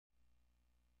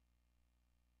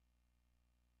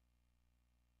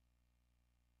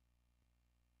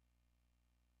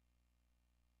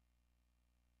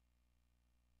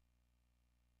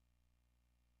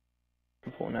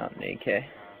pulling out an AK.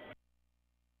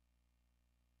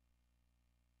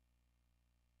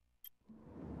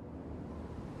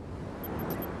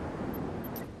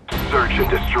 Search and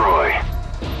destroy.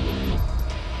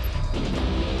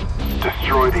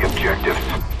 Destroy the objectives.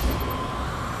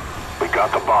 We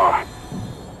got the bomb.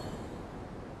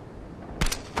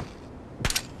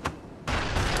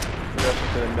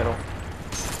 Rushing to the middle.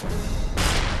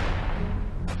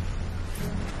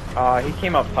 He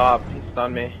came up top. He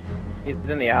stunned me. He's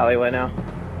in the alleyway now.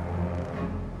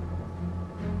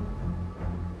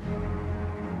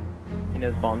 He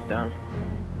knows bombs down.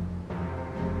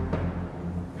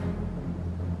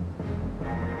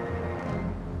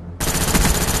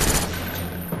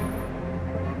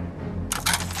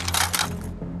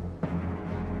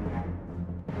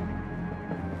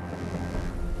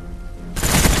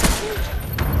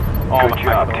 Good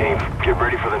job, team. Get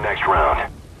ready for the next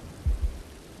round.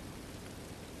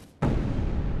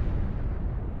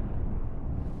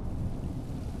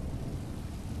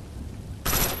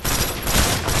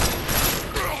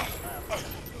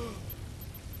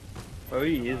 What are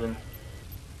you using?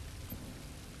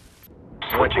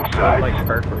 Switching What, sides. like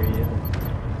perk were you using?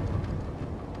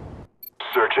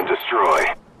 Search and destroy.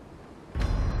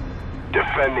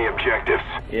 Defend the objectives.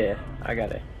 Yeah, I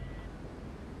got it.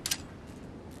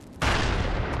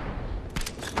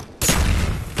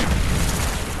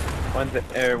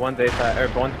 One's A side, or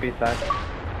one's B side.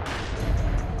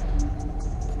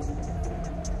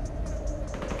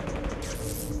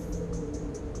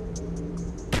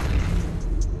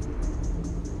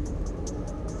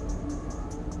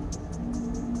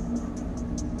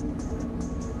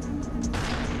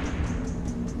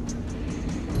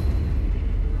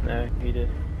 No, he did.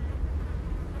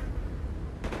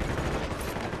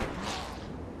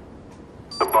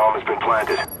 The bomb has been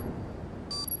planted.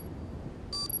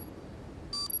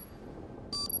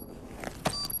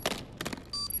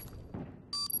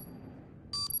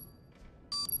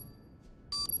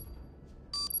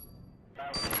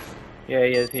 Yeah,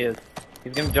 he is.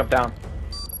 He's gonna jump down.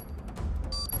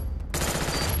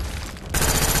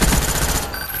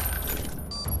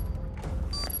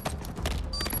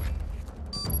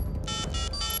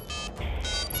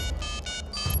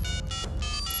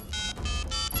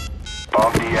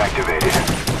 Bomb deactivated.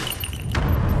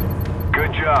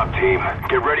 Good job, team.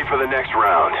 Get ready for the next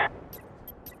round.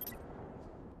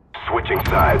 Switching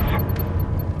sides.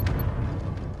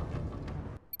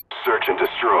 Search and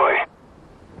destroy.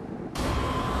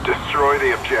 Destroy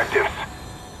the objectives.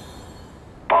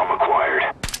 Bomb acquired.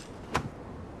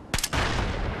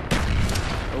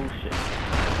 Oh shit.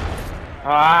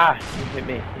 Ah!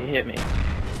 He hit me.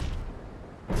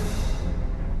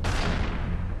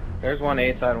 There's one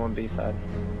A side and one B side.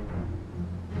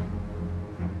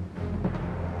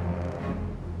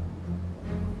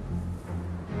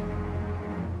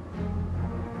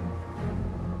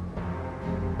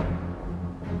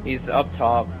 He's up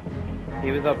top. He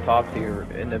was up top to your,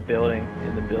 in the building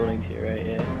to your right,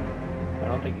 yeah. I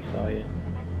don't think he saw you.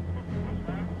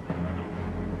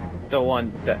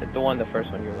 The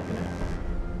first one you were looking at.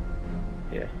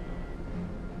 Yeah.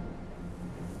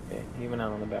 Yeah, he went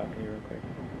out on the balcony real quick.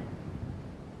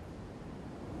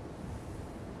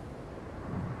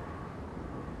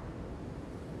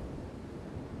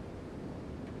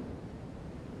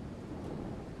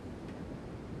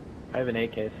 I have an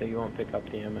AK, so you won't pick up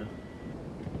the ammo.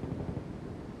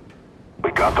 We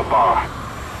got the bomb.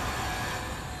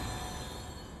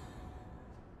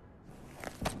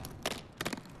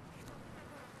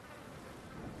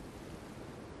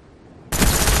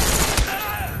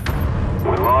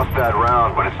 We lost that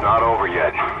round, but it's not over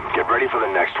yet. Get ready for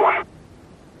the next one.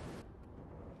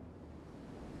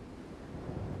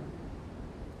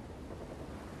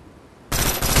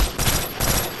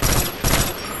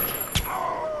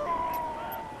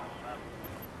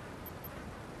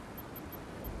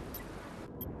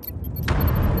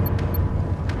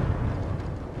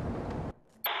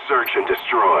 Search and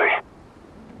destroy.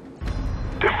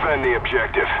 Defend the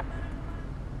objective.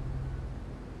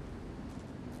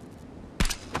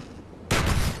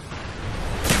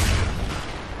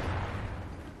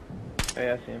 Oh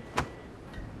yeah, I see him.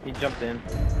 He jumped in.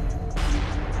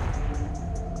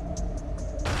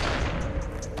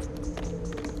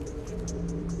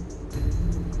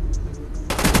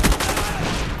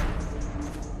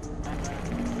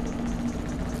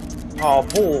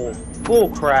 Oh, bull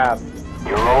crap.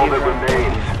 You're all that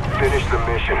remains. Finish the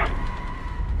mission.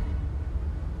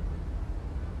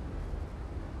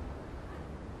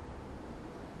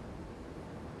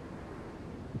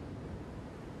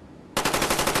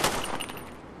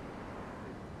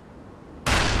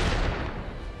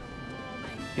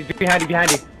 He's behind you,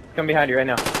 behind you. He's coming behind you right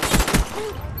now.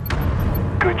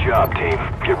 Good job, team.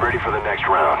 Get ready for the next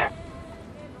round.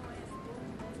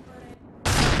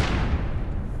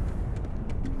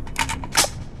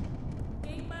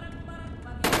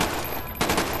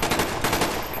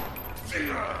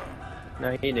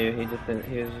 No, he knew. He just didn't.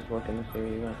 He was just looking to see where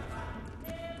you went.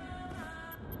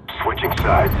 Switching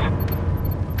sides.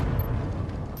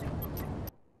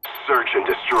 Search and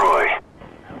destroy.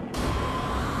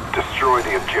 Destroy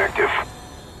the objective.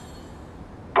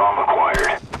 Bomb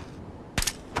acquired.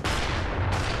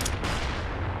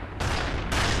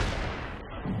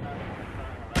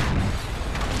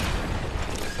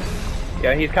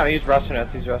 Yeah, he's coming. He's rushing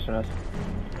us. He's rushing us.